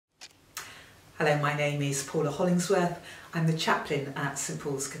Hello, my name is Paula Hollingsworth. I'm the chaplain at St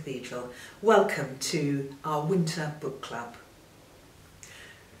Paul's Cathedral. Welcome to our winter book club.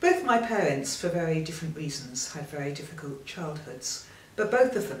 Both my parents, for very different reasons, had very difficult childhoods, but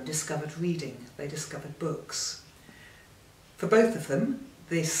both of them discovered reading. They discovered books. For both of them,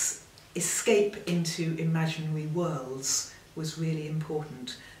 this escape into imaginary worlds was really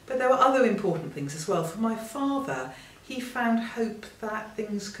important. But there were other important things as well. For my father, he found hope that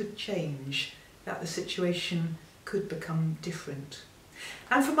things could change, that the situation could become different.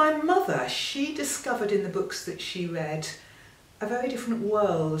 And for my mother, she discovered in the books that she read a very different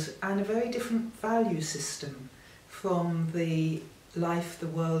world and a very different value system from the life, the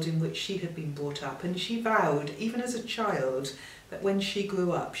world in which she had been brought up. And she vowed, even as a child, that when she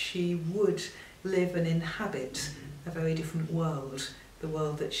grew up, she would live and inhabit a very different world, the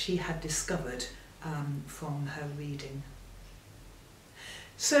world that she had discovered from her reading.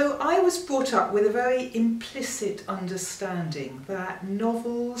 So I was brought up with a very implicit understanding that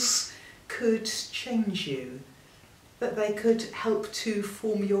novels could change you, that they could help to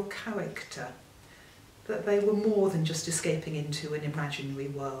form your character, that they were more than just escaping into an imaginary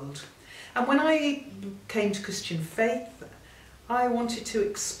world. And when I came to Christian faith, I wanted to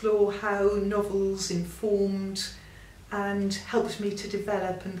explore how novels informed and helped me to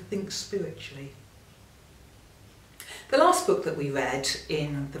develop and think spiritually. The last book that we read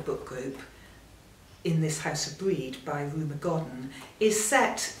in the book group, In This House of Breed by Rumer Godden, is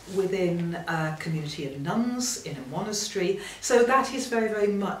set within a community of nuns in a monastery, so that is very, very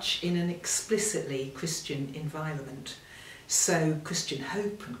much in an explicitly Christian environment. So Christian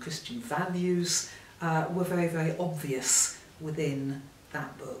hope and Christian values were very, very obvious within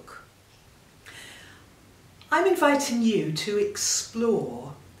that book. I'm inviting you to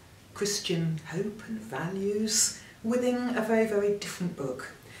explore Christian hope and values within a very, very different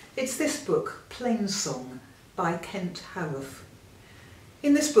book. It's this book, Plainsong by Kent Haruf.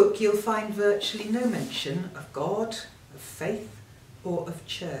 In this book you'll find virtually no mention of God, of faith or of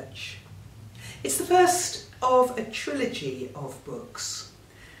church. It's the first of a trilogy of books.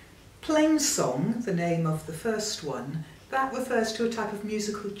 Plainsong, the name of the first one, that refers to a type of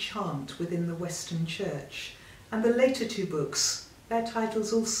musical chant within the Western Church, and the later two books, their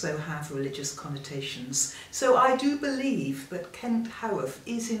titles also have religious connotations. So I do believe that Kent Haruf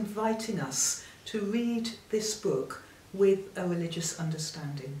is inviting us to read this book with a religious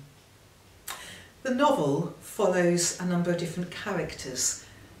understanding. The novel follows a number of different characters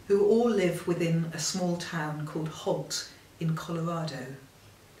who all live within a small town called Holt in Colorado.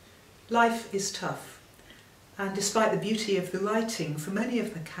 Life is tough, and despite the beauty of the writing, for many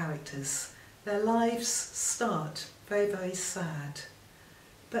of the characters, their lives start very, very sad.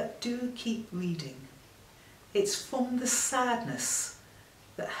 But do keep reading. It's from the sadness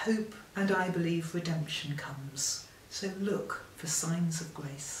that hope and, I believe, redemption comes. So look for signs of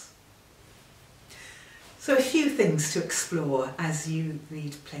grace. So a few things to explore as you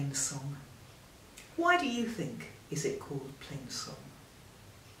read Plainsong. Why do you think is it called Plainsong?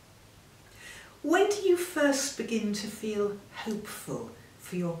 When do you first begin to feel hopeful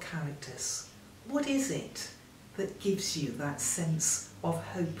for your characters? What is it that gives you that sense of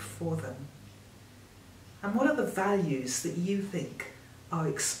hope for them? And what are the values that you think are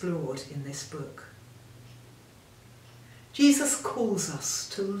explored in this book? Jesus calls us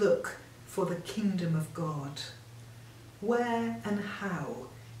to look for the kingdom of God. Where and how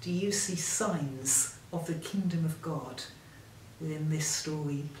do you see signs of the kingdom of God within this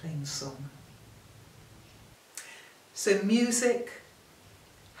story, Plainsong? So music,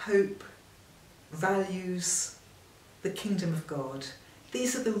 hope, values, the kingdom of God.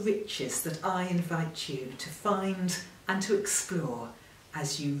 These are the riches that I invite you to find and to explore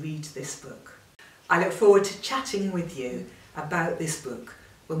as you read this book. I look forward to chatting with you about this book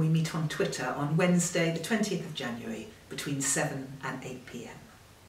when we meet on Twitter on Wednesday the 20th of January between 7 and 8 p.m.